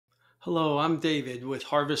Hello, I'm David with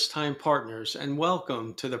Harvest Time Partners, and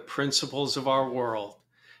welcome to the Principles of Our World.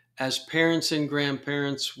 As parents and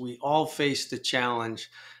grandparents, we all face the challenge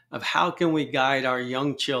of how can we guide our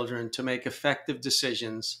young children to make effective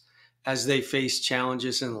decisions as they face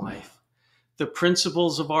challenges in life. The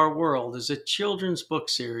Principles of Our World is a children's book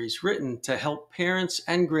series written to help parents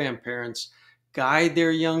and grandparents guide their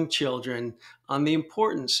young children on the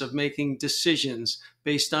importance of making decisions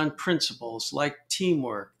based on principles like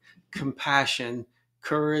teamwork, compassion,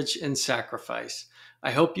 courage, and sacrifice.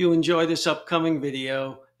 I hope you enjoy this upcoming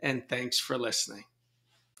video, and thanks for listening.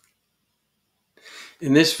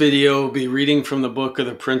 In this video, we'll be reading from the book of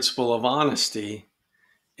the Principle of Honesty,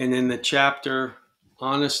 and in the chapter,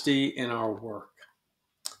 Honesty in Our Work.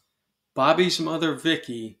 Bobby's mother,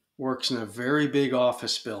 Vicky, works in a very big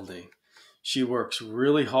office building. She works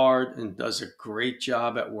really hard and does a great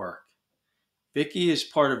job at work. Vicky is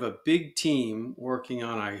part of a big team working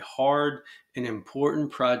on a hard and important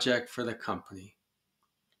project for the company.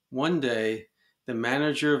 One day, the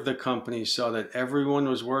manager of the company saw that everyone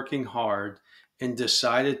was working hard and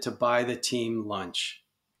decided to buy the team lunch.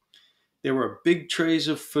 There were big trays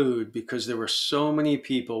of food because there were so many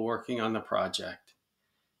people working on the project.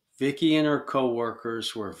 Vicky and her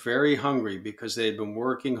coworkers were very hungry because they had been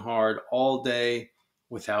working hard all day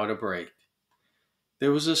without a break.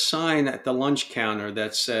 There was a sign at the lunch counter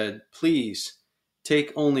that said, "Please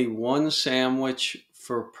take only one sandwich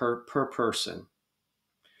per person."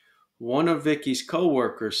 One of Vicky's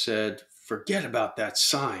coworkers said, "Forget about that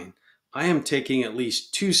sign. I am taking at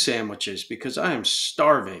least two sandwiches because I am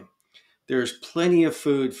starving. There is plenty of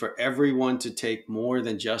food for everyone to take more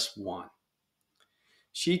than just one."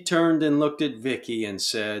 She turned and looked at Vicky and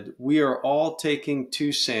said, "We are all taking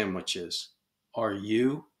two sandwiches. Are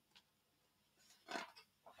you?"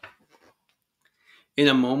 In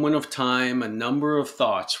a moment of time, a number of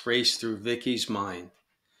thoughts raced through Vicky's mind.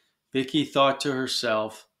 Vicky thought to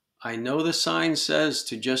herself, "I know the sign says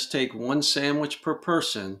to just take one sandwich per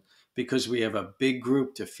person because we have a big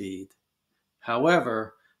group to feed.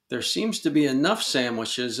 However, there seems to be enough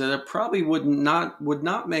sandwiches that it probably would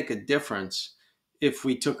not make a difference if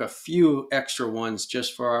we took a few extra ones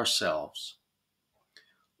just for ourselves.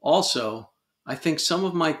 Also, I think some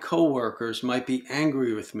of my coworkers might be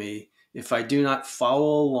angry with me if I do not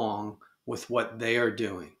follow along with what they are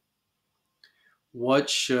doing. What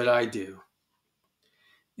should I do?"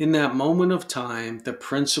 In that moment of time, the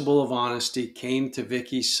principle of honesty came to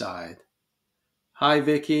Vicky's side. "Hi,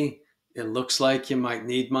 Vicky. It looks like you might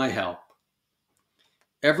need my help."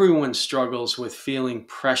 Everyone struggles with feeling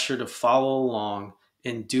pressure to follow along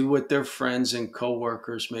and do what their friends and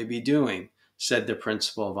coworkers may be doing, said the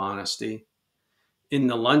principle of honesty. In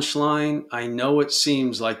the lunch line, I know it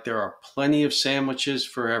seems like there are plenty of sandwiches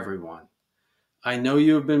for everyone. I know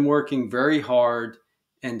you have been working very hard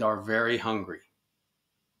and are very hungry.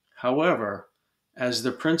 However, as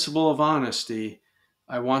the principle of honesty,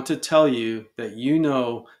 I want to tell you that you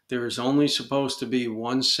know there is only supposed to be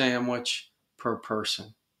one sandwich per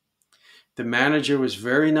person. The manager was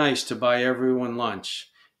very nice to buy everyone lunch,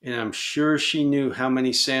 and I'm sure she knew how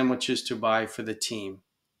many sandwiches to buy for the team.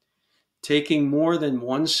 Taking more than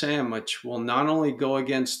one sandwich will not only go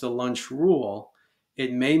against the lunch rule,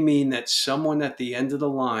 it may mean that someone at the end of the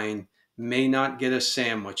line may not get a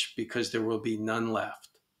sandwich because there will be none left.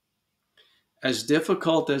 As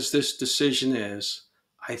difficult as this decision is,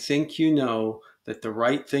 I think you know that the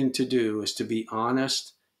right thing to do is to be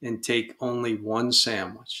honest and take only one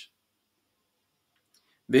sandwich.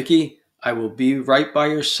 Vicky, I will be right by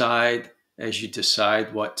your side as you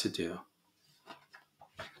decide what to do.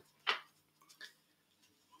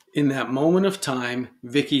 In that moment of time,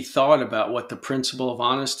 Vicky thought about what the principle of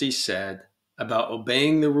honesty said about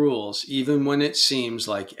obeying the rules even when it seems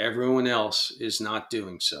like everyone else is not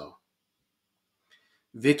doing so.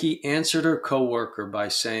 Vicky answered her coworker by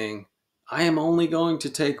saying, "I am only going to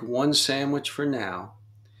take one sandwich for now.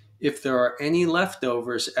 If there are any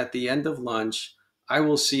leftovers at the end of lunch, I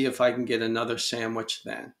will see if I can get another sandwich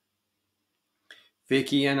then."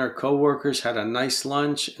 Vicky and her coworkers had a nice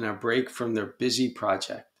lunch and a break from their busy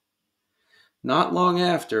project. Not long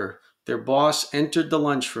after, their boss entered the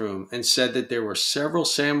lunchroom and said that there were several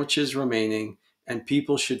sandwiches remaining and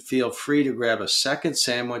people should feel free to grab a second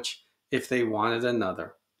sandwich if they wanted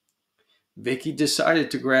another. Vicky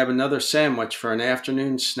decided to grab another sandwich for an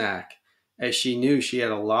afternoon snack, as she knew she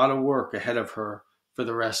had a lot of work ahead of her for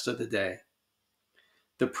the rest of the day.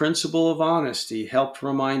 The principle of honesty helped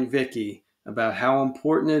remind Vicky about how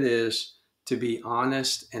important it is to be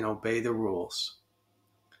honest and obey the rules.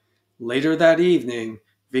 Later that evening,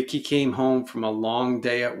 Vicky came home from a long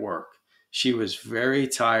day at work. She was very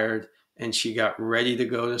tired and she got ready to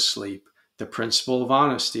go to sleep. The principle of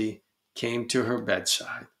honesty came to her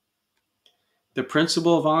bedside. The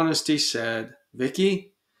principle of honesty said,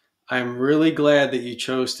 "Vicky, I'm really glad that you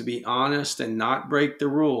chose to be honest and not break the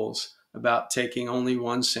rules about taking only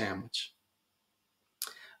one sandwich.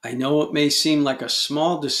 I know it may seem like a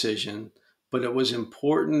small decision, but it was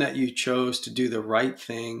important that you chose to do the right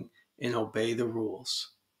thing and obey the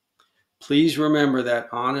rules. Please remember that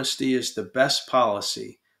honesty is the best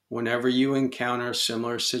policy whenever you encounter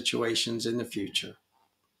similar situations in the future.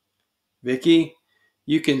 Vicky,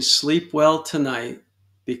 you can sleep well tonight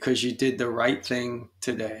because you did the right thing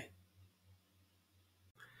today."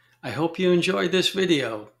 I hope you enjoyed this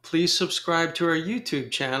video. Please subscribe to our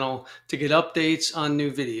YouTube channel to get updates on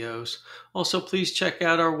new videos. Also, please check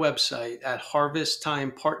out our website at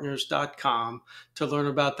harvesttimepartners.com to learn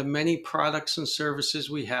about the many products and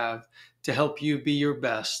services we have to help you be your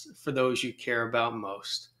best for those you care about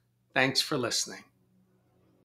most. Thanks for listening.